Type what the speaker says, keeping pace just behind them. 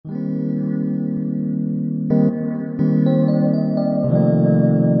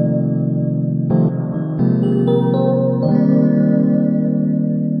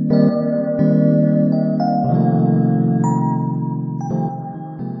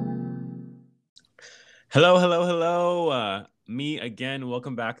Hello, hello, hello. Me again.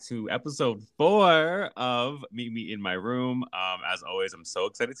 Welcome back to episode 4 of Meet Me in My Room. As always, I'm so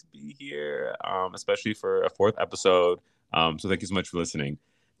excited to be here, especially for a fourth episode. So thank you so much for listening.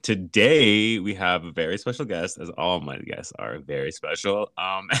 Today we have a very special guest, as all my guests are very special.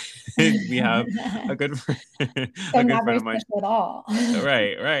 We have a good friend, So a good not friend very of mine. special at all.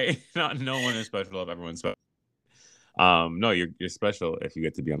 Right, right. Not no one is special if everyone's special. No, you're special if you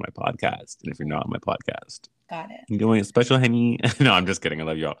get to be on my podcast, and if you're not on my podcast. Got it. You doing a special, honey? No, I'm just kidding. I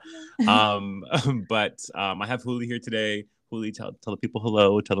love y'all. Um, but I have Huli here today. Huli, tell the people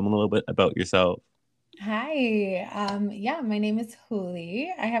hello. Tell them a little bit about yourself. Hi. Yeah, my name is Huli.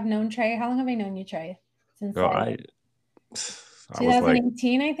 I have known Trey. How long have I known you, Trey? Since Girl, like I was like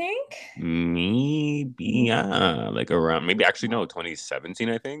 2018, I think. maybe yeah, like around maybe actually no, 2017,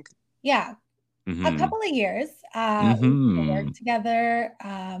 I think. Yeah, a Mm-hmm. couple of years. We used to Mm-hmm. work together.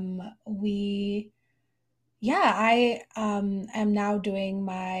 Yeah, I am now doing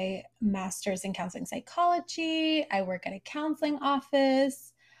my master's in counseling psychology. I work at a counseling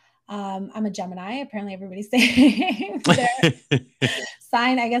office. I'm a Gemini. Apparently, everybody's saying their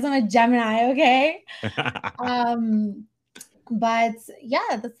sign. I guess I'm a Gemini. Okay. Um, but yeah,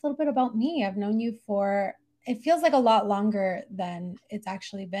 that's a little bit about me. I've known you for, it feels like a lot longer than it's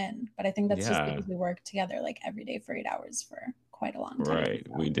actually been. But I think that's just Yeah. because we work together like every day for 8 hours for quite a long time. Right.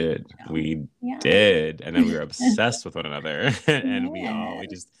 So, We did. We yeah. did. And then we were obsessed with one another. And we Yes.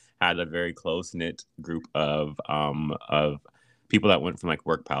 just had a very close-knit group of people that went from like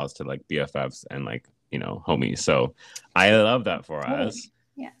work pals to like BFFs and like, homies. So I love that for Totally. us.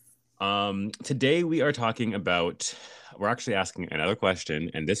 Yes. Today we are talking about we're actually asking another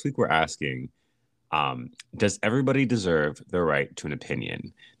question, and this week we're asking does everybody deserve the right to an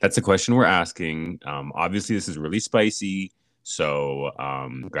opinion? That's the question we're asking. Obviously, this is really spicy. So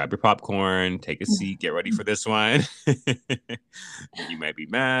grab your popcorn, take a seat, get ready for this one. You might be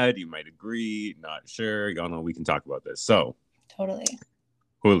mad, you might agree, not sure. Y'all know we can talk about this. So, Totally.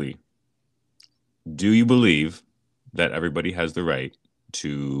 Huli, do you believe that everybody has the right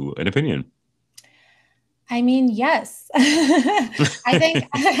to an opinion? I mean, yes. I think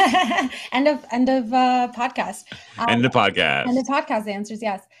end of podcast. And Um, the and the podcast. podcast answers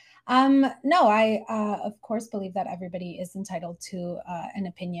yes. No, I of course believe that everybody is entitled to an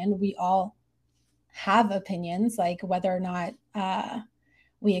opinion. We all have opinions, like whether or not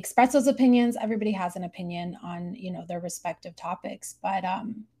we express those opinions. Everybody has an opinion on their respective topics. But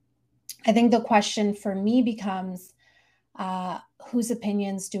I think the question for me becomes whose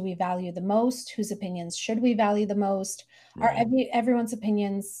opinions do we value the most? Whose opinions should we value the most? Are Right. everyone's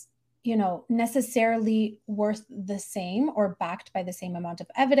opinions, necessarily worth the same or backed by the same amount of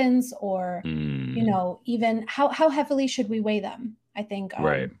evidence, or, Mm, even how heavily should we weigh them? I think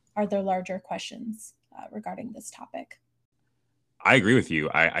right. are there larger questions regarding this topic. I agree with you.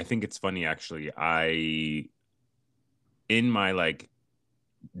 I think it's funny actually. In my like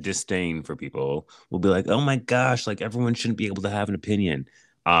disdain for people, will be like, oh my gosh, like everyone shouldn't be able to have an opinion.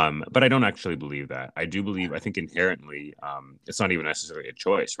 But I don't actually believe that. I do believe, I think inherently, it's not even necessarily a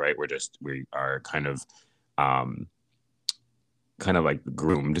choice, right? We are um, kind of like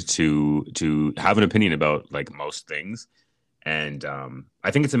groomed to have an opinion about like most things. And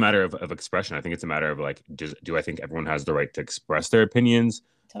I think it's a matter of expression. I think it's a matter of like, do I think everyone has the right to express their opinions?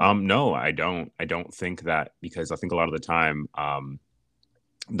 Totally. No, I don't. I don't think that, because I think a lot of the time,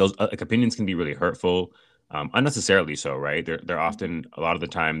 those like opinions can be really hurtful, unnecessarily so, right? They're often a lot of the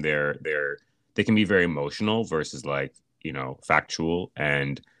time they can be very emotional versus like factual,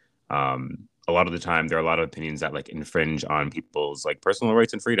 and a lot of the time there are a lot of opinions that like infringe on people's like personal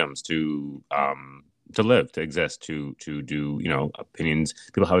rights and freedoms to live, to exist, to do opinions.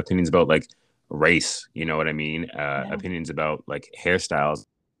 People have opinions about like race, you know what I mean? Yeah. Opinions about like hairstyles.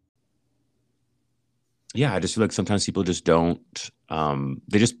 Yeah, I just feel like sometimes people just don't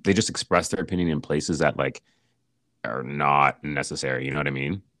they just express their opinion in places that like are not necessary, you know what I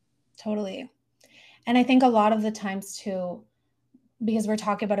mean? Totally. And I think a lot of the times too, because we're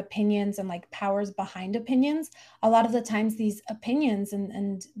talking about opinions and like powers behind opinions, a lot of the times these opinions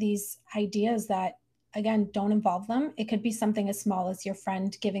and these ideas that again don't involve them, it could be something as small as your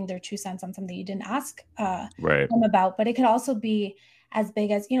friend giving their 2 cents on something you didn't ask Right, them about, but it could also be as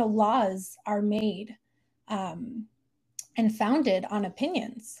big as laws are made um, and founded on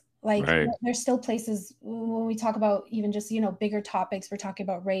opinions. Like right, there's still places when we talk about even just bigger topics, we're talking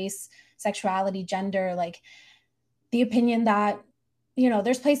about race, sexuality, gender, like the opinion that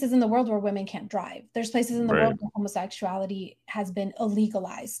there's places in the world where women can't drive. There's places in the right. world where homosexuality has been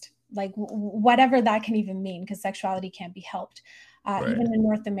illegalized, like whatever that can even mean, because sexuality can't be helped. Right. Even in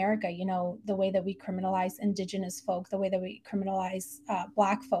North America, you know, the way that we criminalize indigenous folk, the way that we criminalize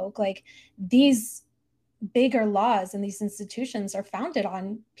Black folk, like these bigger laws and these institutions are founded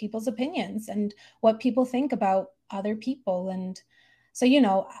on people's opinions and what people think about other people. And so, you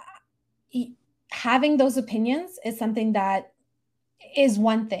know, having those opinions is something that is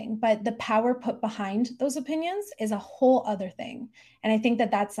one thing, but the power put behind those opinions is a whole other thing. And I think that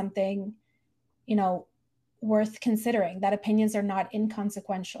that's something, you know, worth considering, that opinions are not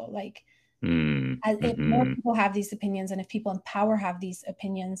inconsequential. Like, as if more Mm-hmm. people have these opinions and if people in power have these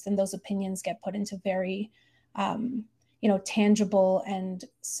opinions, then those opinions get put into very, you know, tangible and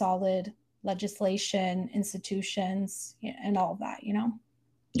solid legislation, institutions, and all of that, you know?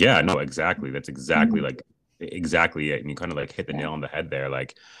 Yeah, no, exactly. That's exactly Mhm. exactly it. And you kind of like hit the Yeah. nail on the head there.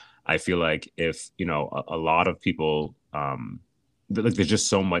 Like, I feel like if, you know, a lot of people, like there's just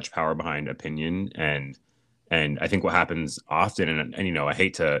so much power behind opinion. And I think what happens often, and you know, I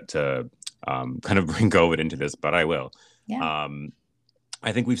hate to kind of bring COVID into this, but I will. Yeah. Um,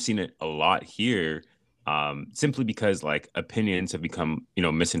 I think we've seen it a lot here, simply because like opinions have become, you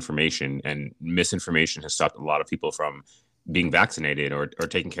know, misinformation, and misinformation has stopped a lot of people from being vaccinated or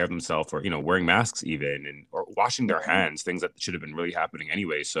taking care of themselves, or you know, wearing masks even, and or washing their hands, things that should have been really happening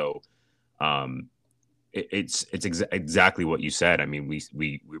anyway. So um, it's exactly what you said. I mean,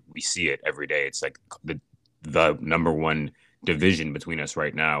 we see it every day. It's like the number one division between us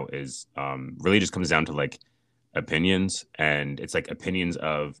right now is really just comes down to like opinions, and it's like opinions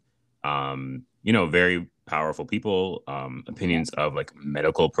of you know, very powerful people, Yeah. opinions of like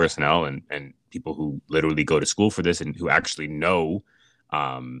medical personnel and people who literally go to school for this and who actually know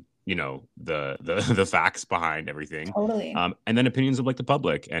you know, the the facts behind everything, Totally. and then opinions of like the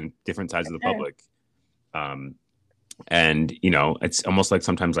public and different sides For of the sure. public, um, and you know, it's almost like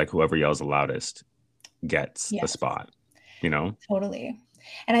sometimes like whoever yells the loudest gets the Yes, spot, you know. totally.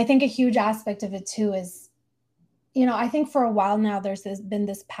 And I think a huge aspect of it too is, you know, I think for a while now been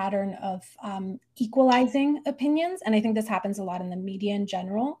this pattern of equalizing opinions, and I think this happens a lot in the media in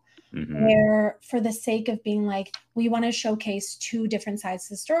general, Mm-hmm. where for the sake of being like, we want to showcase two different sides of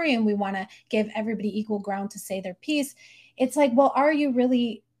the story and we want to give everybody equal ground to say their piece. It's like, well, are you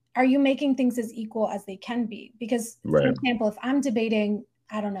making things as equal as they can be? Because, for Right. example, if I'm debating,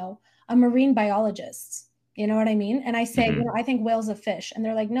 I don't know, a marine biologist, you know what I mean? And I say, you know, Mm-hmm. I think whale's a fish, and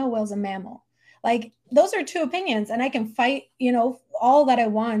they're like, no, whale's a mammal. Like, those are two opinions, and I can fight, you know, all that I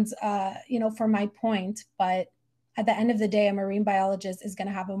want, you know, for my point. But at the end of the day, a marine biologist is going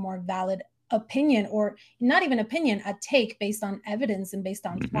to have a more valid opinion, or not even opinion, a take based on evidence and based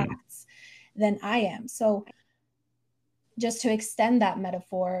on Mm-hmm. facts than I am. So, just to extend that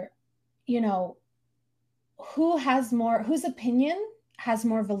metaphor, you know, whose opinion has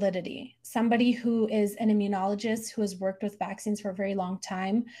more validity? Somebody who is an immunologist who has worked with vaccines for a very long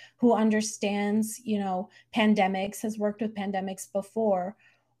time, who understands, you know, pandemics, has worked with pandemics before,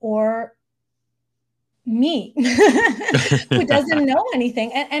 or me who doesn't know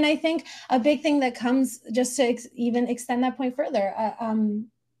anything. And I think a big thing that comes, just to even extend that point further,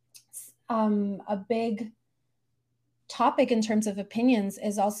 a big topic in terms of opinions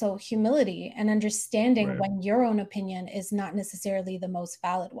is also humility and understanding Right. when your own opinion is not necessarily the most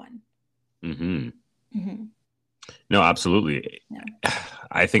valid one. Mm-hmm. Mm-hmm. No, absolutely. Yeah.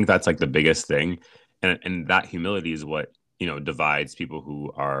 I think that's like the biggest thing. And that humility is what, you know, divides people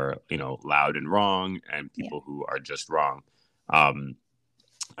who are, you know, loud and wrong and Yeah. people who are just wrong. Um,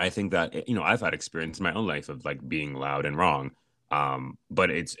 I think that, you know, I've had experience in my own life of like being loud and wrong. But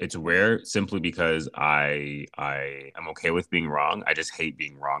it's rare simply because I am okay with being wrong. I just hate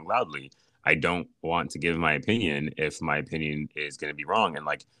being wrong loudly. I don't want to give my opinion if my opinion is going to be wrong. And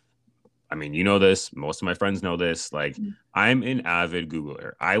like, I mean, you know this, most of my friends know this. Like, I'm an avid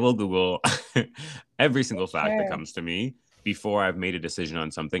Googler. I will Google every single fact that Sure. comes to me before I've made a decision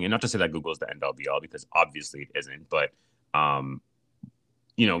on something. And not to say that Google is the end all be all, because obviously it isn't. But um,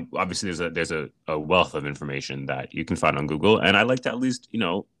 you know, obviously there's a wealth of information that you can find on Google, and I like to at least, you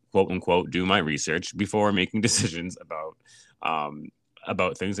know, quote unquote, do my research before making decisions um,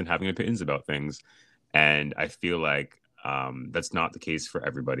 about things and having opinions about things. And I feel like that's not the case for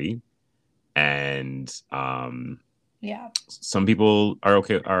everybody, and Yeah. some people are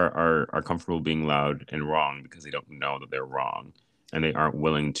okay are comfortable being loud and wrong because they don't know that they're wrong, and they aren't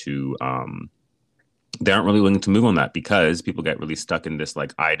really willing to move on that, because people get really stuck in this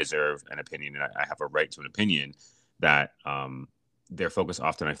like, I deserve an opinion and I have a right to an opinion, that their focus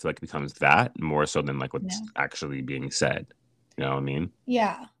often, I feel like, becomes that more so than like what's Yeah. actually being said. You know what I mean?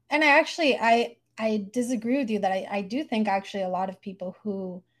 Yeah. And I disagree with you that I do think actually a lot of people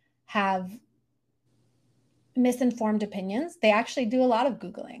who have misinformed opinions, they actually do a lot of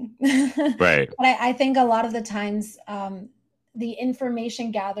Googling. Right. But I think a lot of the times, the information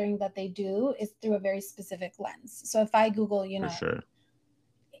gathering that they do is through a very specific lens. So if I Google, For sure.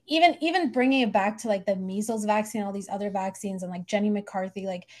 even bringing it back to like the measles vaccine, all these other vaccines, and like Jenny McCarthy,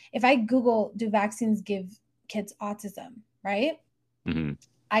 like if I Google, do vaccines give kids autism, right? Hmm.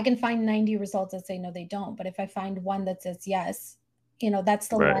 I can find 90 results that say no, they don't. But if I find one that says yes, that's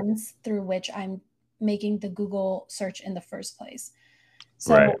the Right. lens through which I'm making the Google search in the first place.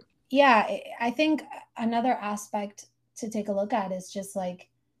 Right. So, yeah, I think another aspect to take a look at is just like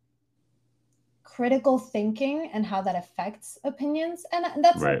critical thinking and how that affects opinions. And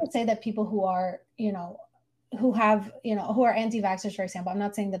that's not Right. to say that people who are, who have, who are anti vaxxers, for example, I'm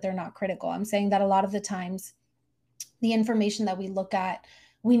not saying that they're not critical. I'm saying that a lot of the times, the information that we look at,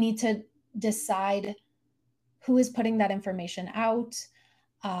 we need to decide who is putting that information out,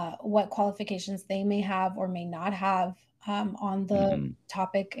 what qualifications they may have or may not have, on the Hmm.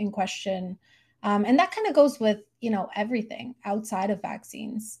 topic in question. And that kind of goes with, everything outside of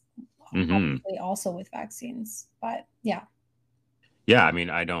vaccines, Hmm. obviously also with vaccines. But yeah. Yeah, I mean,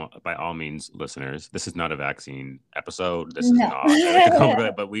 I don't, by all means, listeners, this is not a vaccine episode. This is No. not like a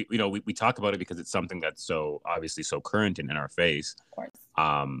conversation, but we talk about it because it's something that's so obviously so current and in our face. Of course.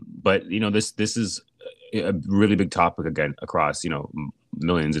 But this is a really big topic again across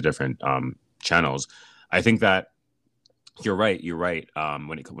millions of different channels. I think that you're right. You're right.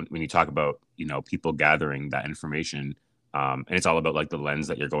 When you talk about people gathering that information, and it's all about like the lens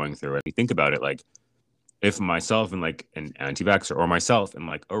that you're going through. And you think about it, like if myself and like an anti-vaxxer or myself and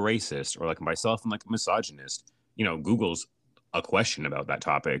like a racist or like myself and like a misogynist, Google's a question about that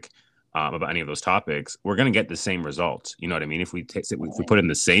topic, about any of those topics, we're going to get the same results. You know what I mean? If we put in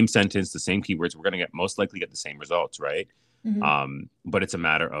the same sentence, the same keywords, we're going to most likely get the same results, right? Mhm. But it's a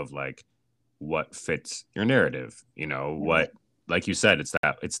matter of like what fits your narrative. Totally. What, like you said, it's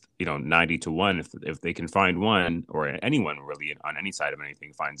 90 to 1. If they can find one, or anyone really on any side of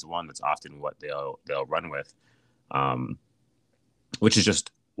anything finds one, that's often what they'll run with, um, which is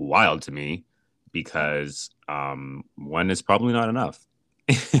just wild to me because one is probably not enough.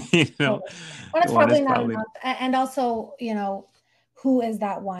 you know, Totally. One, it's one is probably not probably enough. And also, who is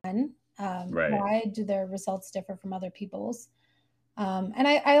that one? right. Why do their results differ from other people's? And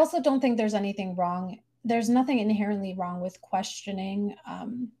I also don't think there's anything wrong. There's nothing inherently wrong with questioning,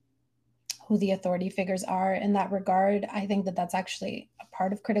 who the authority figures are in that regard. I think that that's actually a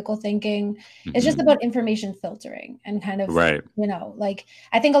part of critical thinking. It's just Hmm. about information filtering and kind of, Right. like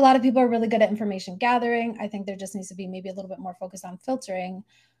I think a lot of people are really good at information gathering. I think there just needs to be maybe a little bit more focus on filtering.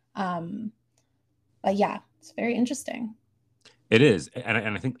 Um, but yeah, it's very interesting. It is, and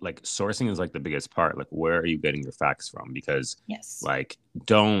I think like sourcing is like the biggest part. Like, where are you getting your facts from? Because, Yes. like,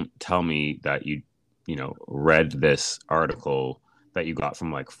 don't tell me that read this article that you got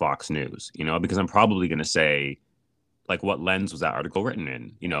from like Fox News. Because I'm probably gonna say like, what lens was that article written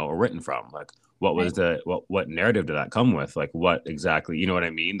in? Or written from? Like, what Right. was what narrative did that come with? Like, what exactly? You know what I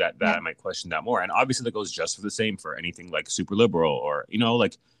mean? That Yeah. I might question that more. And obviously, that goes just for the same for anything like super liberal or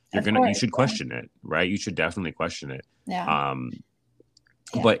like Of you course. should Yeah. question it, right? You should definitely question it. Yeah. Um,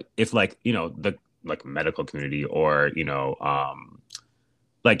 Yeah. but if like the like medical community or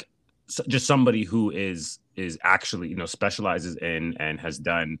like just somebody who is actually specializes in and has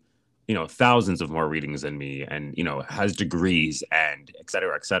done thousands of more readings than me and has degrees and et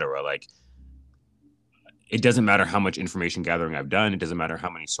cetera, like it doesn't matter how much information gathering I've done, it doesn't matter how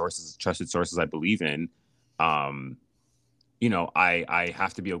many trusted sources I believe in. um I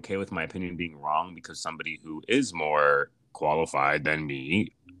have to be okay with my opinion being wrong because somebody who is more qualified than me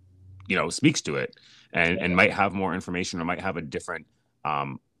speaks to it and Totally. might have more information or might have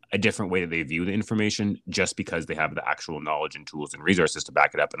um, a different way that they view the information just because they have the actual knowledge and tools and resources to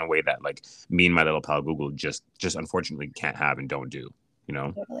back it up in a way that like me and my little pal Google just unfortunately can't have and don't do.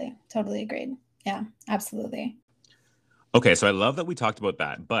 Totally. Totally agreed. Yeah, absolutely. Okay, so I love that we talked about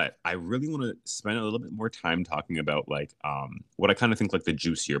that, but I really want to spend a little bit more time talking about like what I kind of think like the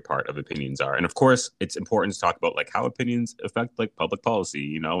juicier part of opinions are. And of course, it's important to talk about like how opinions affect like public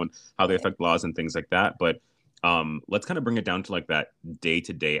policy, and how they Totally. affect laws and things like that. But let's kind of bring it down to like that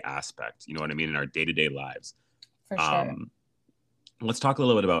day-to-day aspect, you know what I mean, in our day-to-day lives. For sure. Um let's talk a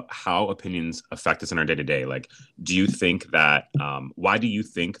little bit about how opinions affect us in our day to day. Like, do you think that, why do you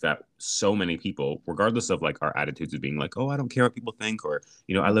think that so many people, regardless of like our attitudes of being like, oh, I don't care what people think, or,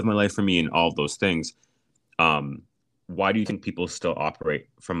 I live my life for me and all of those things. Um, why do you think people still operate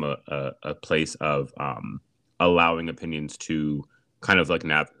from a place of allowing opinions to kind of like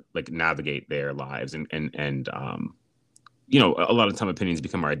navigate their lives and a lot of time opinions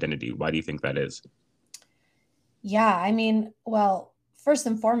become our identity. Why do you think that is? Yeah, I mean, well, first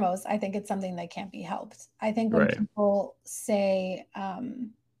and foremost, I think it's something that can't be helped. I think when Right. people say,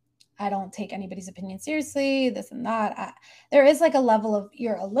 I don't take anybody's opinion seriously, this and that, there is like a level of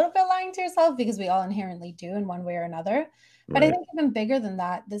you're a little bit lying to yourself because we all inherently do in one way or another. But I Right. think even bigger than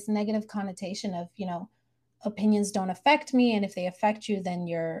that, this negative connotation of, opinions don't affect me. And if they affect you, then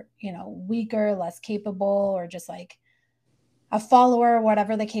you're, weaker, less capable, or just like a follower,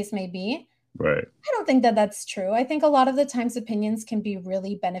 whatever the case may be. Right. I don't think that that's true. I think a lot of the times opinions can be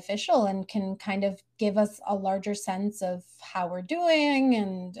really beneficial and can kind of give us a larger sense of how we're doing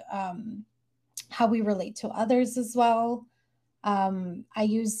and how we relate to others as well. I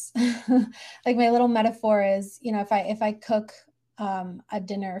use like my little metaphor is, if I cook a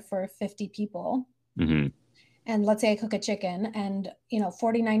dinner for 50 people, Hmm. and let's say I cook a chicken and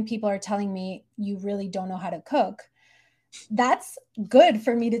 49 people are telling me you really don't know how to cook, that's good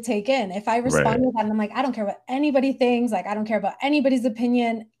for me to take in. If I respond Right. with that and I'm like, I don't care what anybody thinks, like I don't care about anybody's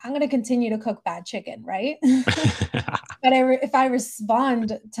opinion, I'm going to continue to cook bad chicken, right? But if I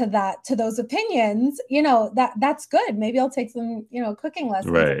respond to that, to those opinions, that's good. Maybe I'll take some, cooking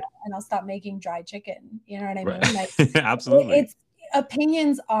lessons, Right. and I'll stop making dry chicken. You know what I Right. mean? Like Absolutely. it's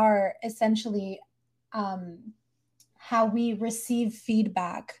opinions are essentially um, how we receive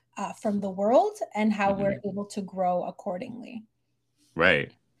feedback from the world and how we're Hmm. able to grow accordingly.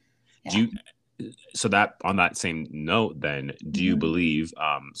 Right. Do Yeah. you, so that on that same note, then, do you Mhm. believe,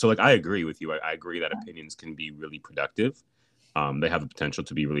 so like I agree with you. I agree that opinions can be really productive. They have the potential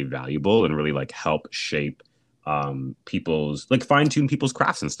to be really valuable and really like help shape people's like fine tune people's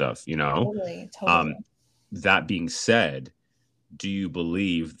crafts and stuff, you know? Totally, totally. Um, that being said, do you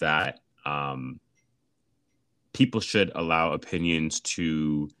believe that people should allow opinions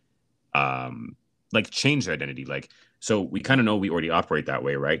to um like change their identity? Like, so we kind of know we already operate that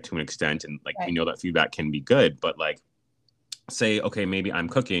way, right, to an extent, and like we Right. know that feedback can be good, but like say, okay, maybe I'm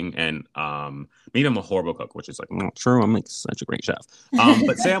cooking and maybe I'm a horrible cook, which is like not true. I'm like such a great chef.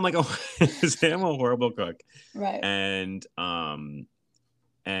 But say I'm like a say I'm a horrible cook, Right. and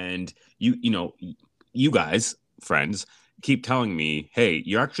and you guys, friends, keep telling me, hey,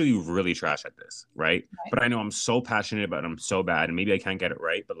 you're actually really trash at this, right? Right. But I know I'm so passionate about it, I'm so bad, and maybe I can't get it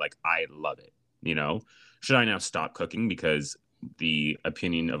right, but like I love it, you know? Should I now stop cooking because the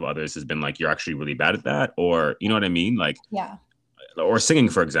opinion of others has been like you're actually really bad at that? Or you know what I mean? Like, Yeah, or singing,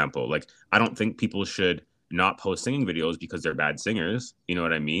 for example. Like, I don't think people should not post singing videos because they're bad singers. You know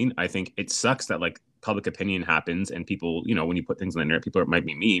what I mean? I think it sucks that like public opinion happens and people, when you put things on the internet, people might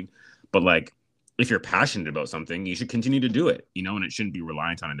be mean, but like if you're passionate about something, you should continue to do it, and it shouldn't be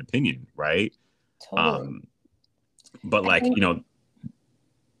reliant on an opinion, right? totally. Um, but I like, think,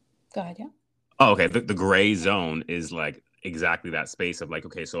 go ahead. Yeah. oh, okay, the gray zone is like exactly that space of like,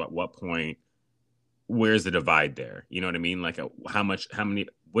 okay, so at what point, where's the divide there? You know what I mean? Like, how many,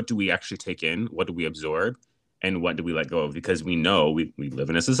 what do we actually take in? What do we absorb? And what do we let go of? Because we know we live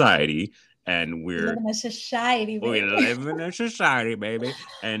in a society and We live in a society, we baby. live in a society, baby.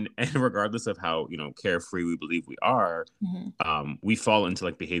 And regardless of how, carefree we believe we are, Mhm. we fall into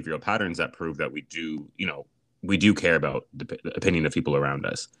like behavioral patterns that prove that we do care about the opinion of people around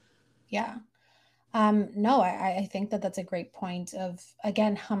us. Yeah. No, I think that that's a great point of,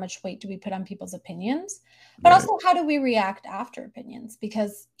 again, how much weight do we put on people's opinions, but Right. also how do we react after opinions?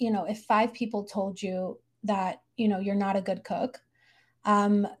 Because, if five people told you that, you're not a good cook,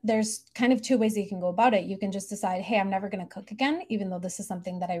 there's kind of two ways that you can go about it. You can just decide, hey, I'm never going to cook again, even though this is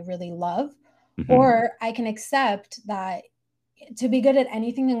something that I really love. Hmm. Or I can accept that to be good at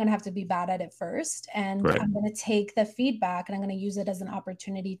anything, I'm going to have to be bad at it first. And Right. I'm going to take the feedback and I'm going to use it as an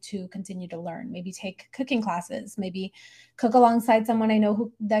opportunity to continue to learn, maybe take cooking classes, maybe cook alongside someone I know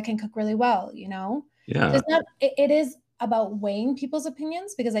who that can cook really well. So Yeah. it's not, it is about weighing people's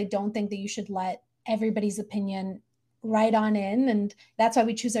opinions, because I don't think that you should let everybody's opinion right on in. And that's why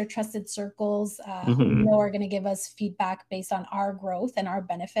we choose our trusted circles, who we Hmm. know are going to give us feedback based on our growth and our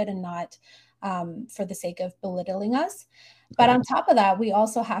benefit, and not for the sake of belittling us. But Right. on top of that, we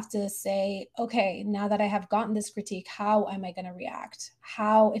also have to say, okay, now that I have gotten this critique, how am I going to react?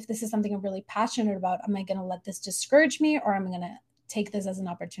 How, if this is something I'm really passionate about, am I going to let this discourage me, or am I going to take this as an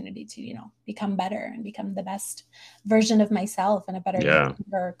opportunity to, become better and become the best version of myself and a better Yeah.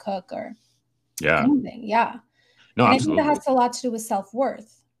 listener or cook or Yeah. anything? Yeah. No, And I think that has absolutely. a lot to do with self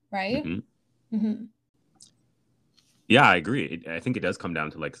worth, right? Hmm. Mm-hmm. Yeah, I agree. I think it does come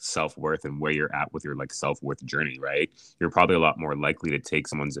down to like self worth and where you're at with your like self worth journey, right? You're probably a lot more likely to take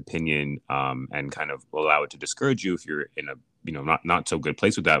someone's opinion and kind of allow it to discourage you if you're in a not so good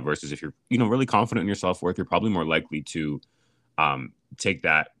place with that, versus if you're really confident in your self worth, you're probably more likely to take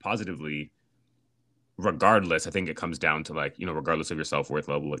that positively regardless, I think it comes down to like, regardless of your self-worth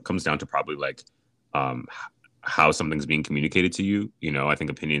level, it comes down to probably like um how something's being communicated to you. I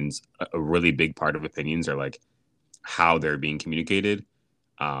think opinions, a really big part of opinions are like how they're being communicated.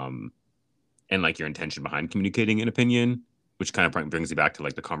 Um and like your intention behind communicating an opinion, which kind of brings you back to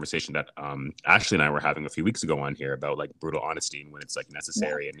like the conversation that Ashley and I were having a few weeks ago on here about like brutal honesty and when it's like Yeah.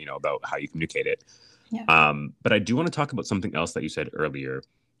 necessary, and about how you communicate it. Yeah. But I do want to talk about something else that you said earlier,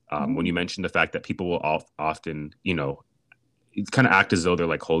 when you Mm. mentioned the fact that people will often, kind of act as though they're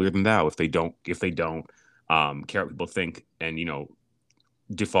like holier than thou if they don't care what people think, and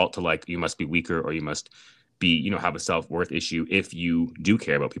default to like you must be weaker, or you must be have a self-worth issue if you do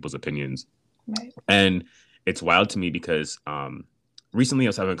care about people's opinions. Right. And it's wild to me because recently I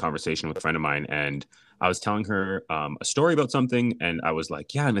was having a conversation with a friend of mine, and I was telling her a story about something, and I was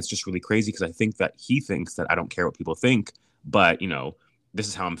like, yeah, and it's just really crazy because I think that he thinks that I don't care what people think, but this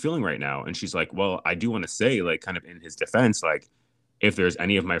is how I'm feeling right now. And she's like, well, I do want to say, like, kind of in his defense, like, if there's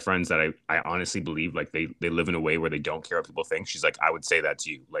any of my friends that I honestly believe like they live in a way where they don't care what people think, she's like, I would say that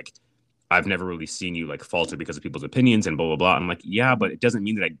to you. Like, I've never really seen you like falter because of people's opinions and blah blah blah. I'm like, yeah, but it doesn't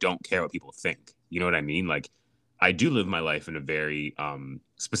mean that I don't care what people think. You know what I mean? Like, I do live my life in a very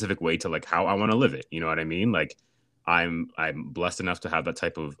specific way to like how I want to live it. You know what I mean? Like, I'm blessed enough to have that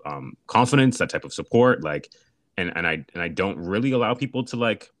type of confidence, that type of support. Like, and I don't really allow people to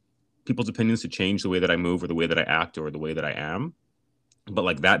like people's opinions to change the way that I move or the way that I act or the way that I am. But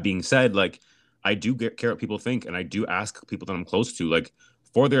like that being said, like I do care what people think, and I do ask people that I'm close to like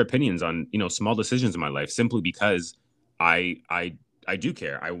for their opinions on small decisions in my life, simply because I do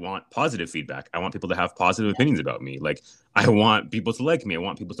care. I want positive feedback. I want people to have positive opinions about me. Like, I want people to like me. I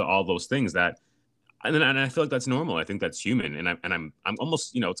want people to all those things that. And I feel like that's normal. I think that's human, and I'm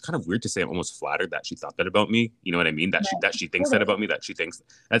almost, it's kind of weird to say I'm almost flattered that she thought that about me. You know what I mean? Right. That she thinks that Totally. about me. That she thinks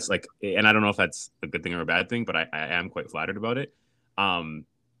that's like, and I don't know if that's a good thing or a bad thing, but I am quite flattered about it. Um,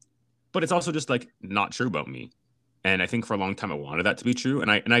 but it's also just like not true about me. And I think for a long time I wanted that to be true,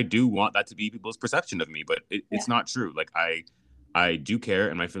 and I do want that to be people's perception of me, but Yeah. it's not true. Like, I do care,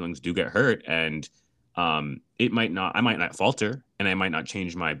 and my feelings do get hurt, and it might not I might not falter, and I might not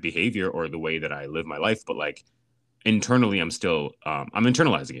change my behavior or the way that I live my life, but like internally I'm still I'm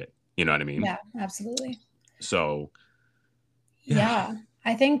internalizing it. You know what I mean? Yeah. Absolutely. So yeah. Yeah.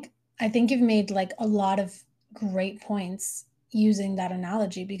 I think you've made like a lot of great points using that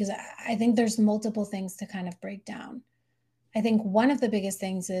analogy, because I think there's multiple things to kind of break down. I think one of the biggest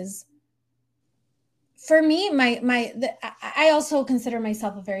things is, for me, I also consider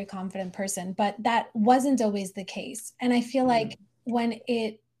myself a very confident person, but that wasn't always the case. And I feel Mm, like when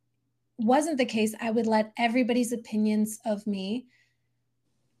it wasn't the case, I would let everybody's opinions of me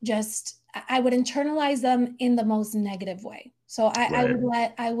just, I would internalize them in the most negative way. So right.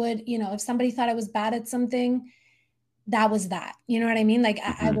 I would, if somebody thought I was bad at something, that was that. You know what I mean? Like,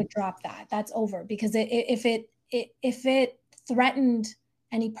 I Hmm. would drop that. That's over, because if it threatened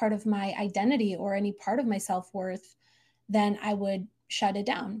any part of my identity or any part of my self worth, then I would shut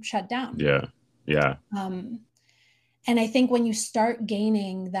down. Yeah. Yeah. Um, and I think when you start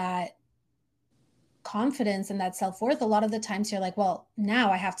gaining that confidence and that self-worth, a lot of the times you're like, well,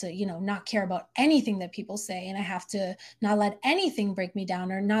 now I have to, not care about anything that people say, and I have to not let anything break me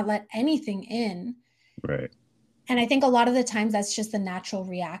down or not let anything in. Right. And I think a lot of the times that's just the natural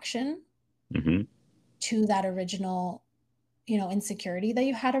reaction Hmm. to that original, insecurity that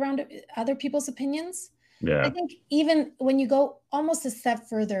you had around other people's opinions. I Yeah. think even when you go almost a step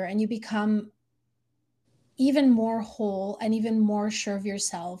further and you become even more whole and even more sure of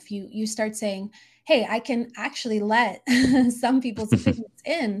yourself, you start saying, hey, I can actually let some people's opinions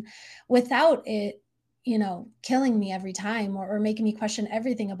in without it, killing me every time, or making me question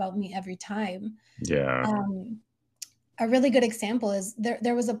everything about me every time. Yeah. um, a really good example is,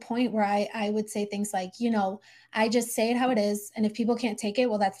 there was a point where I would say things like, I just say it how it is, and if people can't take it,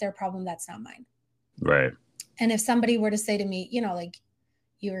 well, that's their problem, that's not mine. Right. And if somebody were to say to me, like,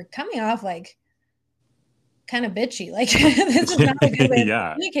 you're coming off like kind of bitchy, like, this is not a good way of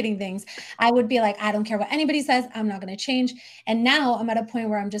Yeah. communicating things, I would be like, I don't care what anybody says, I'm not going to change. And now I'm at a point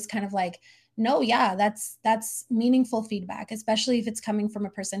where I'm just kind of like, no, yeah, that's meaningful feedback, especially if it's coming from a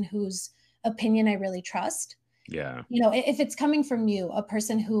person whose opinion I really trust. Yeah. If it's coming from you, a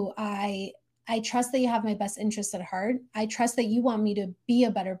person who I trust that you have my best interests at heart, I trust that you want me to be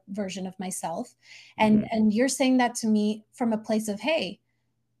a better version of myself, and Hmm. you're saying that to me from a place of, hey,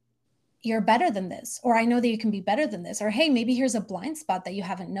 you're better than this, or I know that you can be better than this, or hey, maybe here's a blind spot that you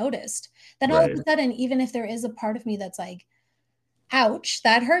haven't noticed. Then all of Right. a sudden, even if there is a part of me that's like, ouch,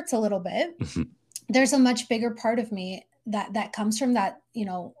 that hurts a little bit, there's a much bigger part of me that comes from that,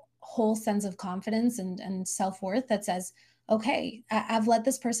 whole sense of confidence and self-worth that says, okay, I've let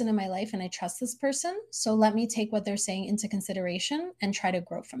this person in my life and I trust this person. So let me take what they're saying into consideration and try to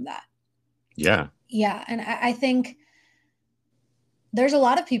grow from that. Yeah. Yeah. And I think there's a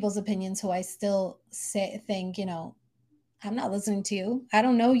lot of people's opinions who I still think, I'm not listening to you. I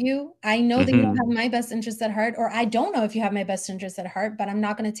don't know you. I know that you don't Hmm. have my best interest at heart, or I don't know if you have my best interest at heart, but I'm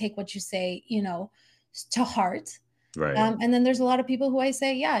not going to take what you say, to heart. Right. And then there's a lot of people who I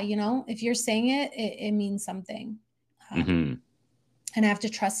say, yeah, if you're saying it means something. Hmm. And I have to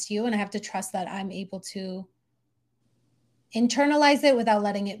trust you, and I have to trust that I'm able to internalize it without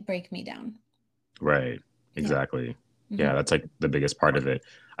letting it break me down. Right. Yeah. Exactly. Mm-hmm. Yeah, that's like the biggest part of it.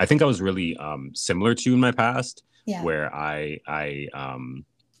 I think I was really similar to you in my past, Yeah. where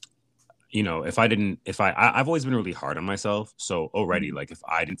if I didn't, if I've always been really hard on myself. So already, Mhm. like, if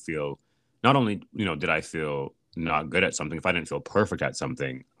I didn't feel, not only, did I feel not good at something, if I didn't feel perfect at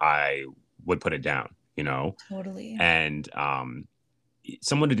something, I would put it down. Totally. And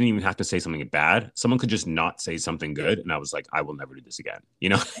someone didn't even have to say something bad. Someone could just not say something good. And I was like, I will never do this again. You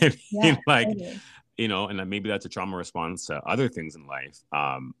know what I Yeah, mean? Like, totally. and then maybe that's a trauma response to other things in life.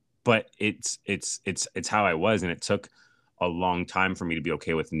 But it's how I was, and it took a long time for me to be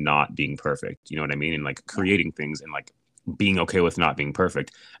okay with not being perfect. You know what I mean? And like Yeah. creating things and like being okay with not being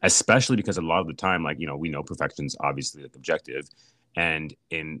perfect, especially because a lot of the time, like, we know perfection's obviously like objective. And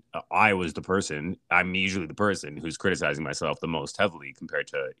I was the person, I'm usually the person who's criticizing myself the most heavily compared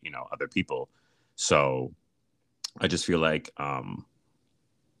to, other people. So I just feel like,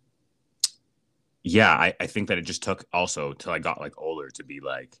 yeah, I think that it just took also till I got like older to be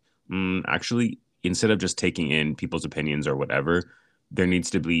like, actually, instead of just taking in people's opinions or whatever, there needs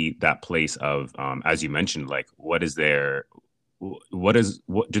to be that place of, as you mentioned, like, what do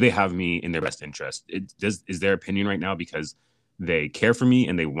they have me in their best interest? Is their opinion right now because they care for me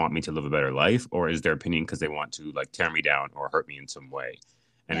and they want me to live a better life, or is their opinion because they want to like tear me down or hurt me in some way?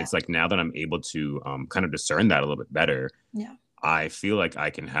 And Yeah. it's like now that I'm able to kind of discern that a little bit better, Yeah. I feel like I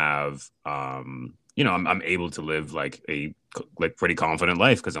can have, I'm able to live like a like pretty confident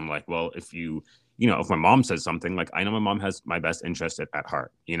life because I'm like, well, if my mom says something, like I know my mom has my best interest at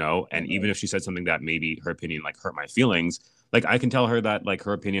heart, and even Totally. if she said something that maybe her opinion like hurt my feelings, like I can tell her that like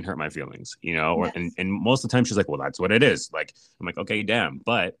her opinion hurt my feelings, or and, Yes. and most of the time she's like, well, that's what it is. Like I'm like, okay, damn,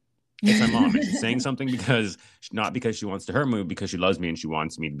 but it's my mom and she's saying something because not because she wants to hurt me, because she loves me and she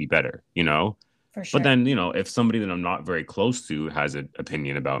wants me to be better. For But sure. then, if somebody that I'm not very close to has an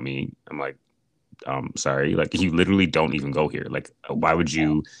opinion about me, I'm like, sorry, like you literally don't even go here. Like, why would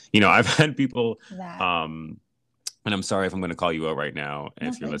Exactly. I've had people, That. um, and I'm sorry if I'm going to call you out right now No,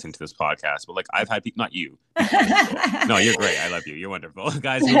 if you're listening please. to this podcast, but like I've had people, not you, people other people. No, you're great. I love you. You're wonderful.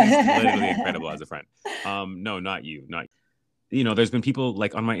 Guys, Julie's literally incredible as a friend. No, not you. Not, there's been people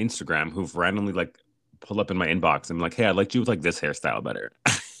like on my Instagram who've randomly like pull up in my inbox and I'm like, hey, I liked you with like this hairstyle better.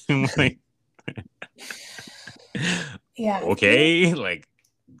 I'm like, Yeah. See? okay, like,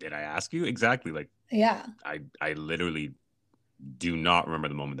 did I ask you exactly? Like, Yeah. I literally do not remember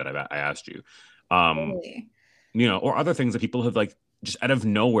the moment that I asked you. um Totally. or other things that people have like just out of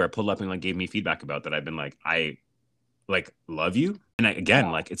nowhere pulled up and like gave me feedback about that I've been like, I like love you. And again,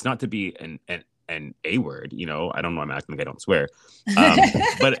 Yeah. like it's not to be an a word. I don't know, I'm acting like I don't swear.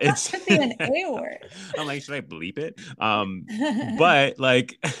 But Not it's to be an A word. I'm like, should I bleep it? But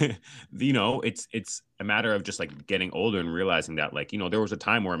like it's a matter of just like getting older and realizing that like there was a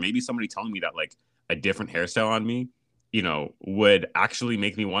time where maybe somebody telling me that like a different hairstyle on me would actually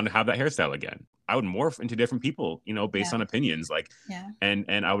make me want to have that hairstyle again. I would morph into different people based Yeah. on opinions, like, Yeah.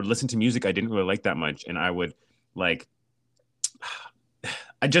 and I would listen to music I didn't really like that much, and I would like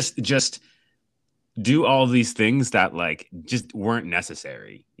I just do all these things that like just weren't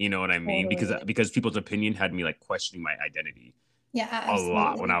necessary. You know what I mean? Because Totally. because people's opinion had me like questioning my identity Yeah, a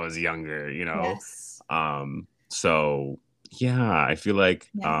lot when I absolutely. was younger. Yes. So yeah, Yeah. I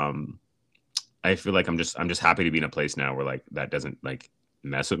feel like I'm just happy to be in a place now where like that doesn't like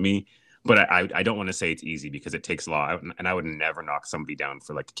mess with me. But I don't want to say it's easy because it takes a lot, and I would never knock somebody down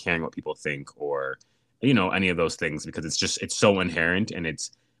for like caring what people think or any of those things, because it's so inherent, and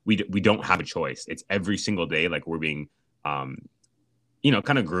we don't have a choice. It's every single day like we're being um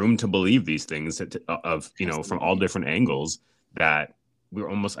kind of groomed to believe these things of from all Absolutely. different angles, that we're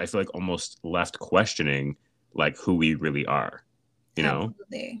almost, I feel like, almost left questioning like who we really are you know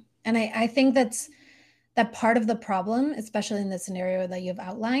Absolutely. And I think that part of the problem, especially in the scenario that you've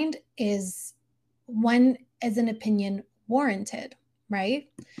outlined, is when is an opinion warranted, right?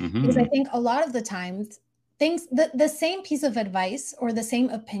 Because I mm-hmm. think a lot of the times things, the same piece of advice or the same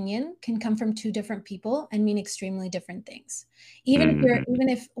opinion can come from two different people and mean extremely different things. Mm-hmm. Even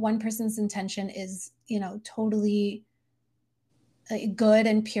if one person's intention is, totally good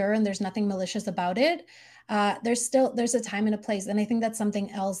and pure and there's nothing malicious about it, there's a time and a place. And I think that's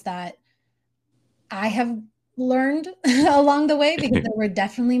something else that I have learned along the way, because there were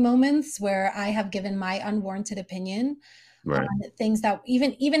definitely moments where I have given my unwarranted opinion Right. on things that,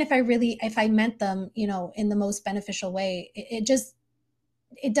 even if I meant them, in the most beneficial way,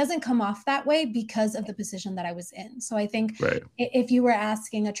 it doesn't come off that way because of the position that I was in. So I think Right. if you were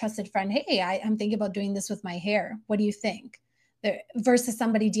asking a trusted friend, hey, I'm thinking about doing this with my hair, what do you think? Versus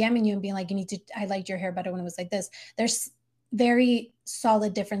somebody DMing you and being like, I liked your hair better when it was like this. There's very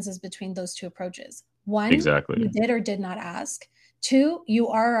solid differences between those two approaches. One, you Exactly. did or did not ask. Two, you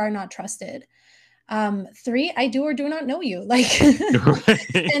are or are not trusted. Three, I do or do not know you. Like, and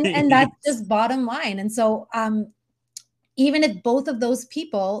Right. that's just bottom line. And so, even if both of those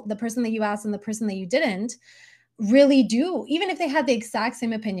people, the person that you asked and the person that you didn't, really do, even if they had the exact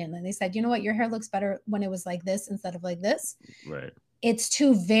same opinion and they said, you know what, your hair looks better when it was like this instead of like this, Right. it's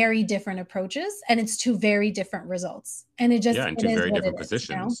two very different approaches and it's two very different results. And Yeah, and it two is very what it different is,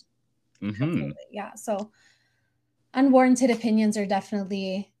 positions. Mm-hmm. Absolutely. Yeah. So unwarranted opinions are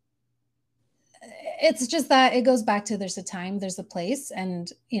definitely, it's just that it goes back to, there's a time, there's a place,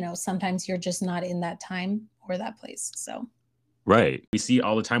 and sometimes you're just not in that time or that place. So Right. We see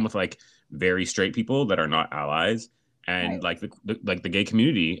all the time with like very straight people that are not allies, and right. like the gay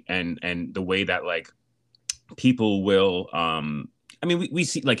community, and the way that like people will I mean we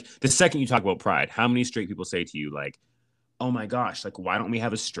see like the second you talk about pride, how many straight people say to you like, oh my gosh, like why don't we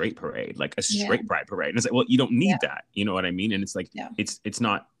have a straight parade, like a Yeah. straight pride parade? And it's like, well, you don't Yeah. need that, you know what I mean? And it's like, Yeah. it's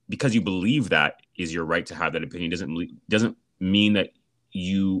not because you believe that is your right to have that opinion, doesn't mean that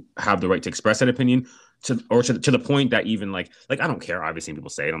you have the right to express that opinion, to the point that even like I don't care, obviously people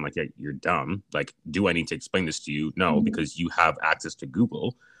say it, I'm like, yeah, you're dumb, like do I need to explain this to you? No, Mhm. because you have access to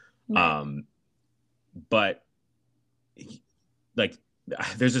Google. Right. Um but like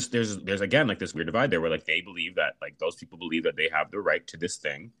there's again like this weird divide there where like they believe that like those people believe that they have the right to this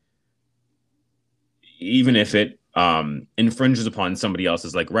thing, even if it infringes upon somebody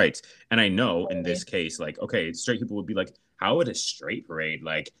else's like rights. And I know in this Totally. case, like, okay, straight people would be like, how would a straight parade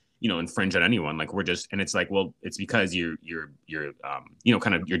like, infringe on anyone? Like we're just, and it's like, well, it's because you're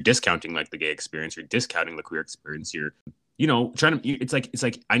kind of, you're discounting like the gay experience, you're discounting the queer experience, you're trying to, it's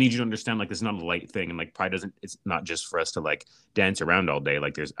like I need you to understand like this is not a light thing, and like pride doesn't, it's not just for us to like dance around all day.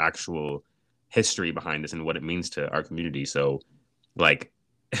 Like there's actual history behind this and what it means to our community. So like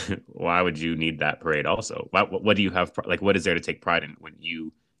why would you need that parade also? What do you have, like what is there to take pride in when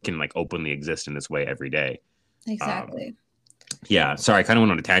you can like openly exist in this way every day? um Exactly. yeah, sorry, I kind of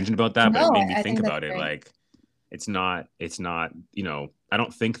went on a tangent about that, but it No, made me I think think that's about it. great. Like it's not I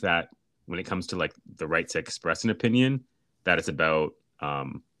don't think that when it comes to like the right to express an opinion, that it's about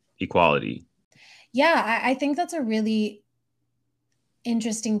equality. Yeah, I think that's a really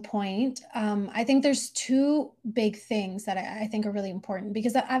interesting point. I think there's two big things that I think are really important,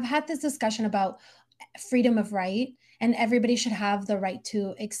 because I've had this discussion about freedom of right, and everybody should have the right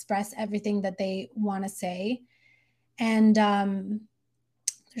to express everything that they want to say. And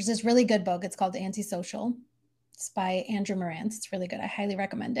there's this really good book. It's called Antisocial. It's by Andrew Morantz. It's really good. I highly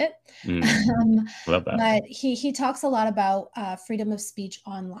recommend it. Mm, Um, love that. but he talks a lot about freedom of speech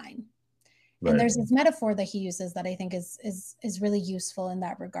online. And Right. there's this metaphor that he uses that I think is really useful in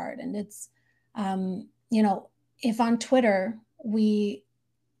that regard. And it's, you know, if on Twitter we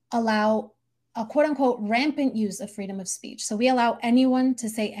allow a quote unquote rampant use of freedom of speech, so we allow anyone to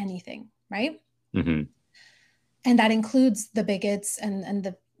say anything, right? Mm-hmm. And that includes the bigots and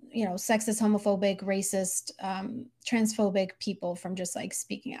the sexist, homophobic, racist, transphobic people from just like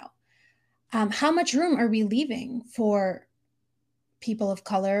speaking out. How much room are we leaving for people of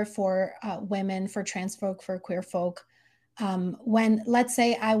color, for women, for trans folk, for queer folk? When, let's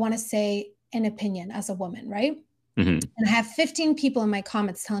say, I want to say an opinion as a woman, right? Mm-hmm. And I have 15 people in my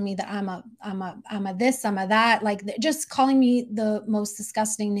comments telling me that I'm a this, I'm a that, like just calling me the most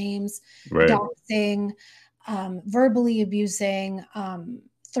disgusting names, Right. doxing, verbally abusing,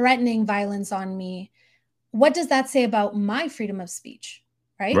 threatening violence on me. What does that say about my freedom of speech,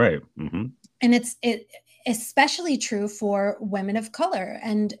 right? Right. Mm-hmm. And it especially true for women of color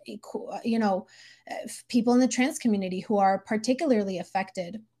and people in the trans community who are particularly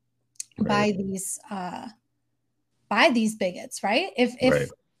affected Right. by these bigots, right? If Right.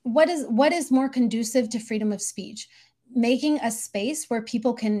 what is more conducive to freedom of speech? Making a space where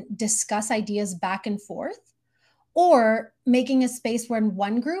people can discuss ideas back and forth, or making a space where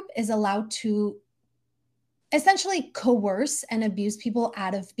one group is allowed to essentially coerce and abuse people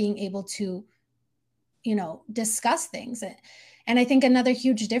out of being able to, discuss things. And I think another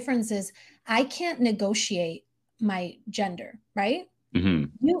huge difference is I can't negotiate my gender, right? Hmm.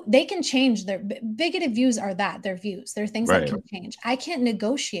 They can change their bigoted views are that their views. They're things that Right. can change. I can't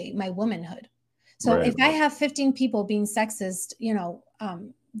negotiate my womanhood. So if Right. I have 15 people being sexist,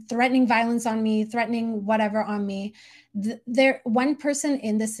 threatening violence on me, threatening whatever on me, there one person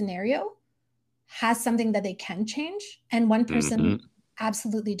in this scenario has something that they can change, and one person Hmm.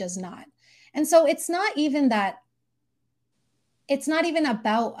 absolutely does not. And so it's not even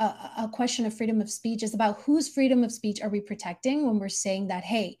about a question of freedom of speech. It's about whose freedom of speech are we protecting when we're saying that,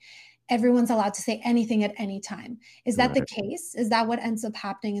 hey, everyone's allowed to say anything at any time. Is that the Right. case? Is that what ends up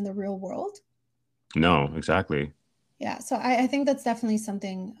happening in the real world? No, exactly. Yeah. So I think that's definitely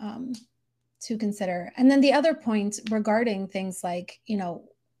something to consider. And then the other point regarding things like,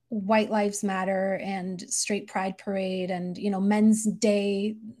 White Lives Matter and Straight Pride Parade and, Men's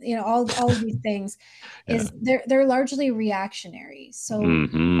Day, all of these things Yeah. is they're largely reactionary. So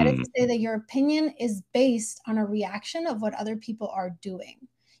that is Hmm. to say that your opinion is based on a reaction of what other people are doing.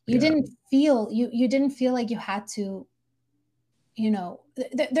 You Yeah. didn't feel you didn't feel like you had to,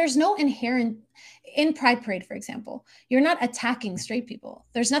 there's no inherent in Pride Parade, for example, you're not attacking straight people.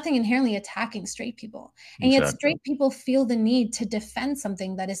 There's nothing inherently attacking straight people. And yet Exactly. straight people feel the need to defend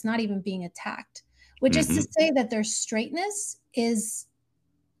something that is not even being attacked, which is to Hmm. say that their straightness is,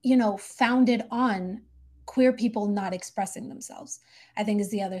 founded on queer people not expressing themselves, I think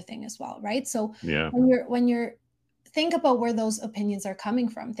is the other thing as well, right? So Yeah. when you're think about where those opinions are coming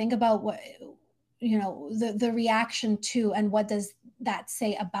from. Think about what, the reaction to, and what does that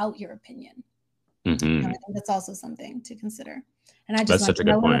say about your opinion. I Hmm. think that's also something to consider. And I just That's went such a on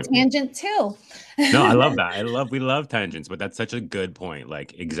a good little point. tangent too. No, I love that. We love tangents, but that's such a good point.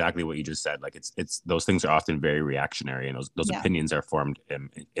 Like exactly what you just said. Like it's those things are often very reactionary, and those Yeah, opinions are formed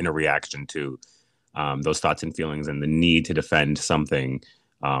in a reaction to those thoughts and feelings and the need to defend something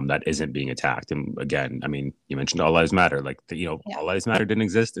that isn't being attacked. And again, I mean, you mentioned all lives matter. Like yeah. all lives matter didn't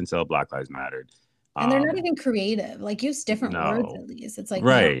exist until Black Lives mattered. And they're not Um, even creative. Like use different words no, at least. It's like,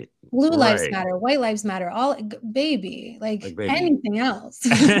 right, blue lives right. matter, white lives matter, all baby, Like like baby, anything else.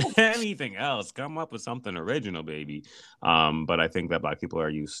 anything else, come up with something original, baby. But I think that Black people are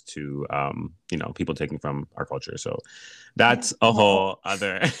used to people taking from our culture, so Yeah. that's a Oh, whole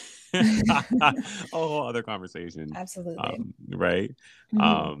other a whole other conversation. absolutely. Right.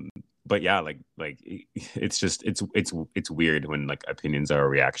 Hmm. But yeah, like it's just it's weird when like opinions are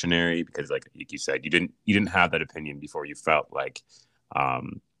reactionary because like you said, you didn't have that opinion before you felt like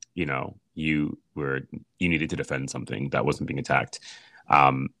um you needed to defend something that wasn't being attacked.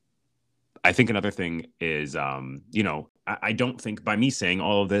 um I think another thing is I don't think by me saying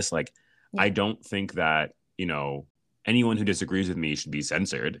all of this, like I Yeah. don't think that anyone who disagrees with me should be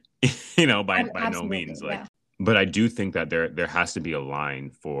censored by no Absolutely. means, like, Yeah. but I do think that there has to be a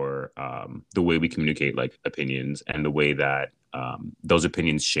line for the way we communicate like opinions and the way that those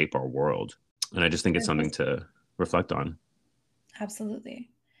opinions shape our world, and I just think it's There's something this, to reflect on.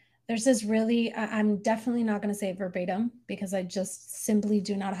 absolutely. There's this really, I'm definitely not going to say it verbatim because I just simply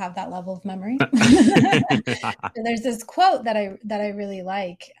do not have that level of memory. There's this quote that I really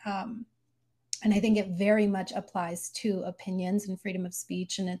like, and I think it very much applies to opinions and freedom of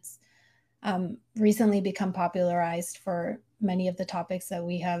speech, and it's recently become popularized for many of the topics that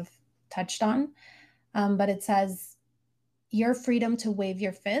we have touched on. But it says, "Your freedom to wave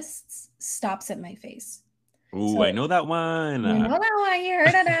your fists stops at my face." Ooh, I So know that one. you know that one. You heard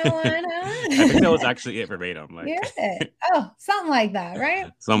of that one, I think that huh? was actually it verbatim, You like heard it. Oh, something like that, right?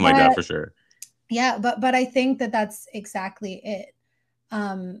 something like that But for sure. yeah, but I think that that's exactly it.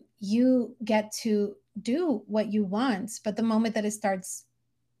 You get to do what you want, but the moment that it starts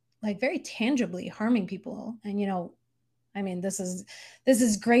like very tangibly harming people, and I mean, this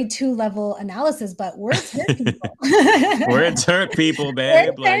is grade 2 level analysis, but words hurt people. Words hurt people, Words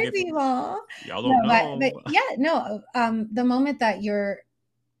babe. Like hurt if people. y'all No, don't but know. yeah, no. The moment that your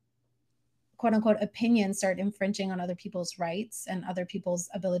quote unquote opinions start infringing on other people's rights and other people's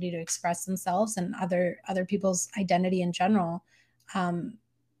ability to express themselves and other people's identity in general, um,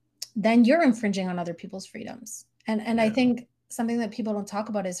 then you're infringing on other people's freedoms. And I Yeah. think something that people don't talk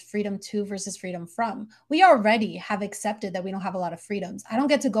about is freedom to versus freedom from. We already have accepted that we don't have a lot of freedoms. I don't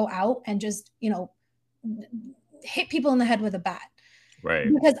get to go out and just, hit people in the head with a bat Right.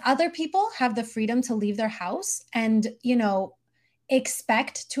 because other people have the freedom to leave their house and,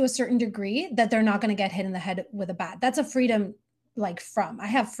 expect to a certain degree that they're not going to get hit in the head with a bat. That's a freedom I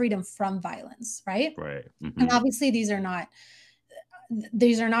have freedom from violence, right? Right. And Hmm. obviously these are not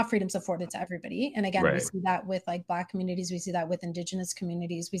these are not freedoms afforded to everybody. And again, we Right. see that with like Black communities, we see that with Indigenous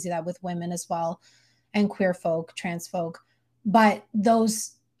communities, we see that with women as well, and queer folk, trans folk. But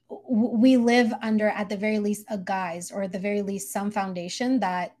those, we live under, at the very least, a guise, or at the very least some foundation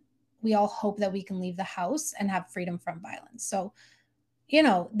that we all hope that we can leave the house and have freedom from violence. So, you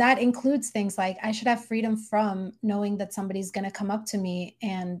know, that includes things like I should have freedom from knowing that somebody's going to come up to me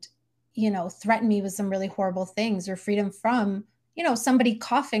and, you know, threaten me with some really horrible things, or freedom from, you know, somebody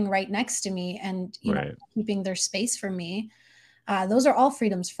coughing right next to me and, you know, Right. keeping their space from me. Those are all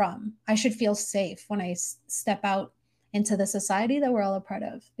freedoms from. I should feel safe when I step out into the society that we're all a part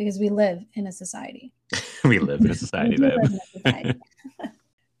of, because we live in a society. We live in a We society, do babe. live in a society.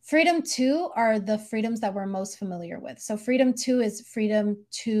 Freedom two are the freedoms that we're most familiar with. So freedom two is freedom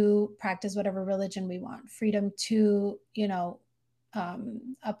to practice whatever religion we want. Freedom to, you know,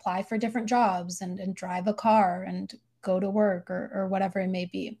 apply for different jobs and drive a car and go to work, or whatever it may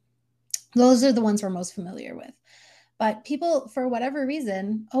be. Those are the ones we're most familiar with. But people, for whatever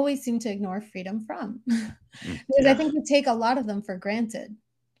reason, always seem to ignore freedom from, because I Yeah. think we take a lot of them for granted.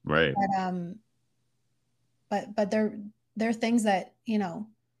 Right. But they're things that, you know,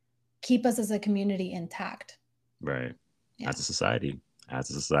 keep us as a community intact. Right. Yeah. As a society.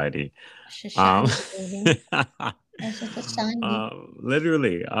 As a society. Um, Society, baby. That's a society.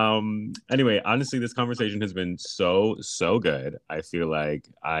 literally. Anyway, honestly, this conversation has been so good. I feel like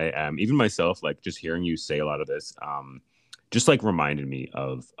I am, even myself, like just hearing you say a lot of this, just like reminded me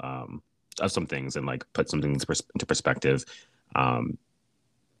of some things, and like put some things into perspective. Um,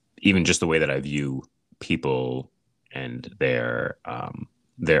 Even just the way that I view people and their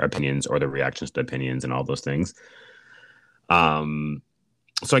opinions, or their reactions to opinions, and all those things. Um,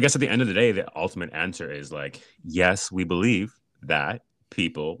 so I guess at the end of the day, the ultimate answer is like, yes, we believe that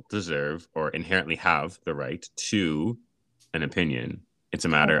people deserve or inherently have the right to an opinion. It's a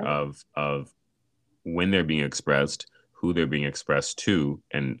matter Totally. of when they're being expressed, who they're being expressed to,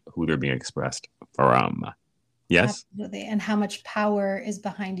 and who they're being expressed from. Yes? Absolutely. And how much power is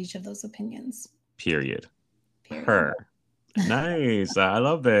behind each of those opinions. Period. Period. Her. Nice. I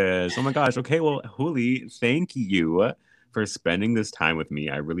love this. Oh my gosh. Okay. Well, Huli, thank you for spending this time with me.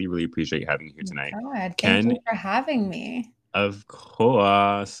 I really, really appreciate having you here Oh tonight. my God. Thank Can you for having me. Of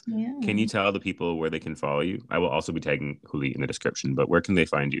course. Can Yeah. you tell the people where they can follow you? I will also be tagging Huli in the description, but where can they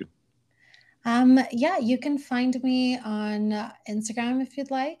find you? Yeah, you can find me on Instagram if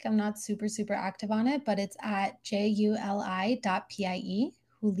you'd like. I'm not super active on it, but it's at juli.pie,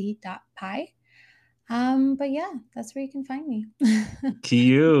 huli.pie. But yeah, that's where you can find me.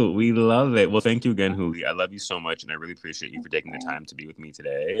 Cute. We love it. Well, thank you again, Huli. I love you so much, and I really appreciate you for taking the Okay. time to be with me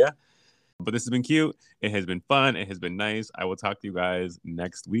today. But this has been cute. It has been fun. It has been nice. I will talk to you guys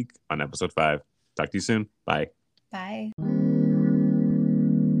next week on episode 5. Talk to you soon. Bye. Bye.